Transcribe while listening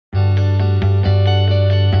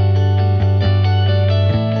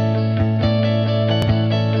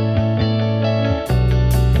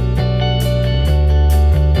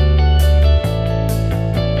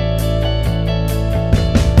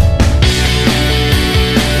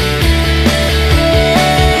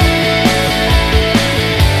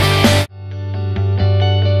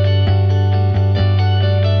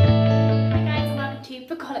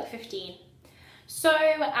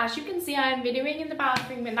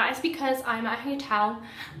that is because I'm at a hotel.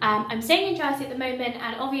 I'm staying in Jersey at the moment,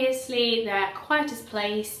 and obviously the quietest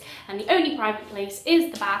place and the only private place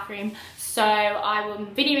is the bathroom. So I am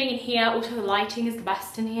videoing in here. Also the lighting is the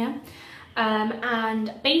best in here.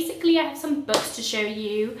 And basically I have some books to show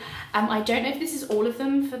you. I don't know if this is all of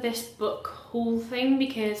them for this book haul thing,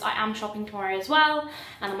 because I am shopping tomorrow as well,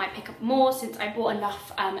 and I might pick up more since I bought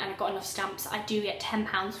enough and I got enough stamps. I do get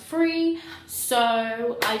 £10 free,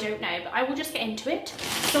 so I don't know, but I will just get into it.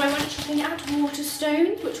 So I went shopping at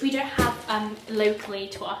Waterstones, which we don't have locally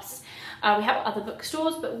to us. We have other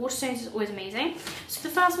bookstores, but Waterstones is always amazing. So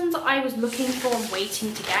the first ones that I was looking for and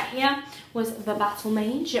waiting to get here was The Battle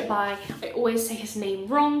Mage by, I always say his name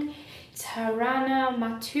wrong, Tarana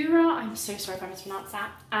Matura. I'm so sorry if I mispronounced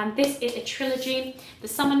that. And this is a trilogy, the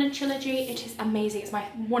Summoner trilogy. It is amazing. It's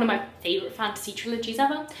one of my favourite fantasy trilogies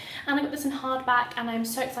ever. And I got this in hardback, and I'm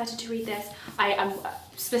so excited to read this. I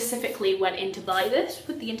specifically went in to buy this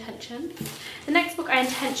with the intention. The next book I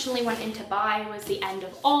intentionally went in to buy was The End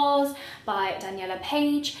of Oz by Daniela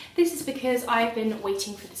Page. This is because I've been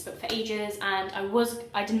waiting for this book for ages, and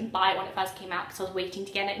I didn't buy it when it first came out because I was waiting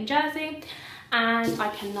to get it in Jersey. And I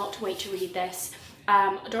cannot wait to read this.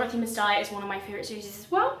 Dorothy Must Die is one of my favourite series as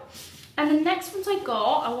well. And the next ones I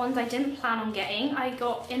got are ones I didn't plan on getting. I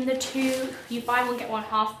got in the two, you buy one get one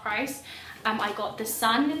half price. I got The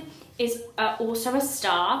Sun is Also a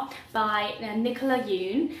Star by Nicola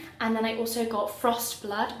Yoon, and then I also got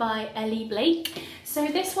Frostblood by Ellie Blake. So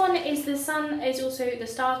this one is The Sun is Also the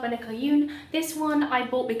Stars by Nicola Yoon. This one I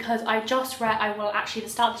bought because I just read, the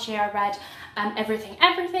start of this year I read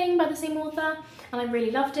Everything by the same author, and I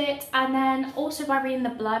really loved it. And then also by reading The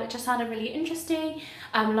Blood, it just sounded really interesting.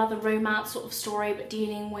 Another romance sort of story, but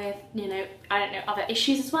dealing with, you know, I don't know, other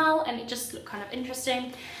issues as well, and it just looked kind of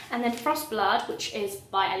interesting. And then Frostblood, which is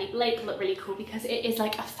by Ellie Blake, looked really cool because it is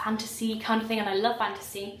like a fantasy kind of thing, and I love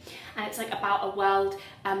fantasy. And it's like about a world,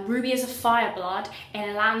 Ruby is a fireblood in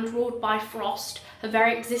a land ruled by frost. Her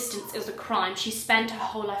very existence is a crime. She spent her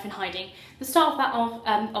whole life in hiding. The start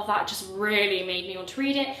of that just really made me want to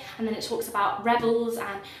read it. And then it talks about rebels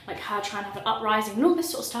and like her trying to have an uprising and all this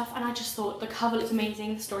sort of stuff. And I just thought the cover looks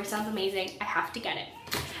amazing, the story sounds amazing. I have to get it.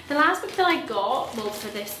 The last book that I got, well,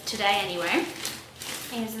 for this today anyway,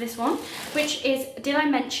 is this one, which is Did I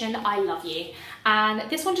Mention I Love You? And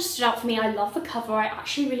this one just stood out for me. I love the cover. I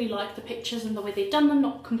actually really like the pictures and the way they've done them,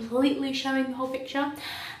 not completely showing the whole picture.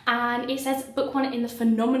 And it says book one in the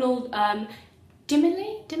phenomenal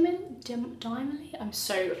Dimily? I'm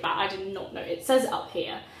so bad, I did not know. It says it up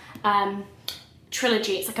here.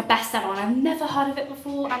 Trilogy. It's like a bestseller, and I've never heard of it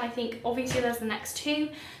before, and I think obviously there's the next two.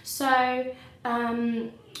 So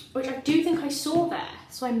which I do think I saw there,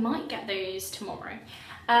 so I might get those tomorrow.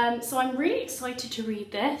 So I'm really excited to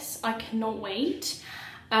read this. I cannot wait.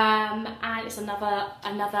 And it's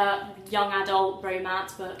another young adult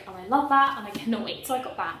romance book, and I love that, and I cannot wait. So I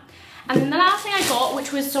got that. And then the last thing I got,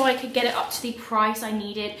 which was so I could get it up to the price I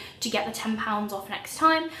needed to get the £10 off next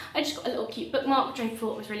time, I just got a little cute bookmark, which I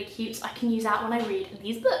thought was really cute, so I can use that when I read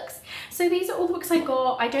these books. So these are all the books I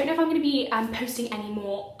got. I don't know if I'm going to be posting any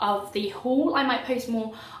more of the haul. I might post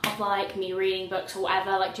more of like me reading books or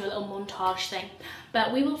whatever, like do a little montage thing.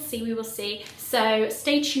 But we will see, we will see. So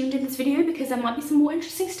stay tuned in this video because there might be some more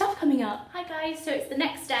interesting stuff coming up. Hi guys, so it's the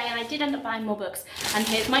next day and I did end up buying more books. And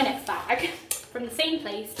here's my next bag from the same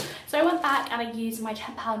place. So I went back and I used my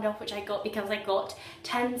 £10 off, which I got because I got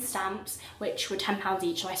 10 stamps, which were £10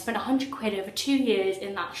 each. So I spent 100 quid over 2 years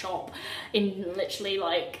in that shop, in literally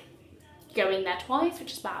like going there twice,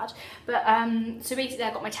 which is bad. But so basically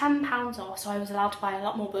I got my £10 off, so I was allowed to buy a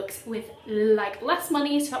lot more books with like less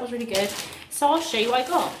money, so that was really good. So I'll show you what I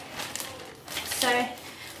got. So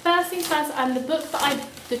first things first,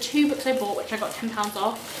 the two books I bought, which I got £10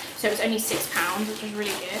 off, so it was only £6, which was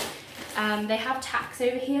really good. They have tax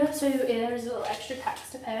over here, so there's a little extra tax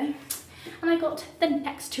to pay. And I got the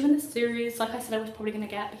next two in the series, like I said I was probably going to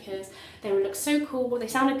get because they would look so cool, they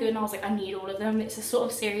sounded good, and I was like, I need all of them. It's a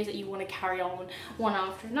sort of series that you want to carry on one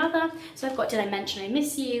after another. So I've got Did I Mention I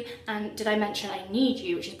Miss You and Did I Mention I Need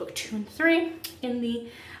You, which is book 2 and 3 in the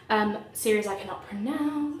series I cannot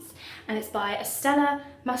pronounce. And it's by Estella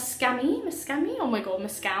Mascami, oh my god,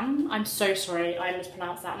 Mascam. I'm so sorry, I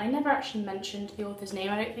mispronounced that, and I never actually mentioned the author's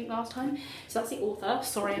name, I don't think, last time. So that's the author,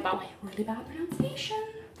 sorry about my really bad pronunciation.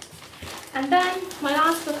 And then my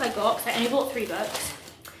last book I got, because I only bought 3 books,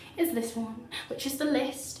 is this one, which is The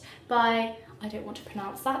List by, I don't want to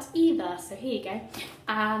pronounce that either, so here you go.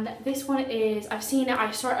 And this one is, I've seen it,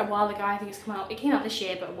 I saw it a while ago, I think it came out this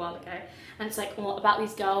year, but a while ago. And it's like all about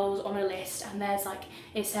these girls on a list, and there's like,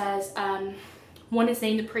 it says, One is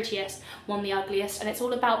named The Prettiest, one The Ugliest, and it's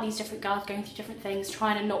all about these different girls going through different things,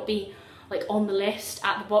 trying to not be like on the list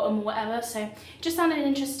at the bottom or whatever. So it just sounded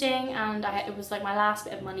interesting, and it was like my last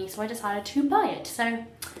bit of money, so I decided to buy it. So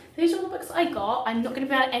those are all the books that I got. I'm not going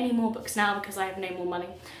to buy any more books now because I have no more money.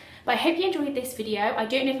 But I hope you enjoyed this video. I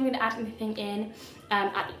don't know if I'm going to add anything in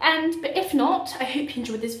at the end, but if not, I hope you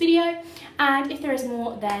enjoyed this video, and if there is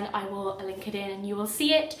more, then I will link it in and you will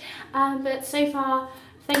see it. But so far,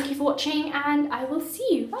 thank you for watching, and I will see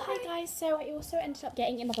you. Bye. Hi guys, so I also ended up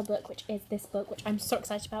getting another book, which is this book, which I'm so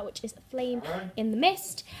excited about, which is Flame in the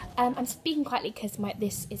Mist. I'm speaking quietly because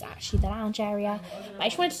this is actually the lounge area. But I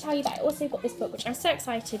just wanted to tell you that I also got this book, which I'm so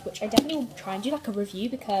excited, which I definitely will try and do like a review,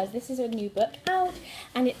 because this is a new book out,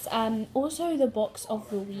 and it's also the box of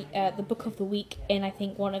the week, the book of the week in, I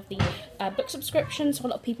think, one of the book subscriptions. So a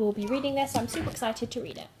lot of people will be reading this, so I'm super excited to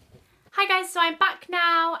read it. Hi guys, so I'm back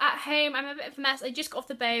now at home. I'm a bit of a mess. I just got off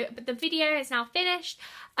the boat, but the video is now finished.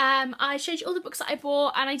 I showed you all the books that I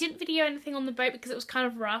bought, and I didn't video anything on the boat because it was kind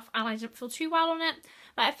of rough and I didn't feel too well on it.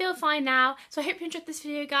 But I feel fine now. So I hope you enjoyed this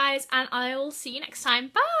video, guys, and I will see you next time.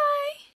 Bye!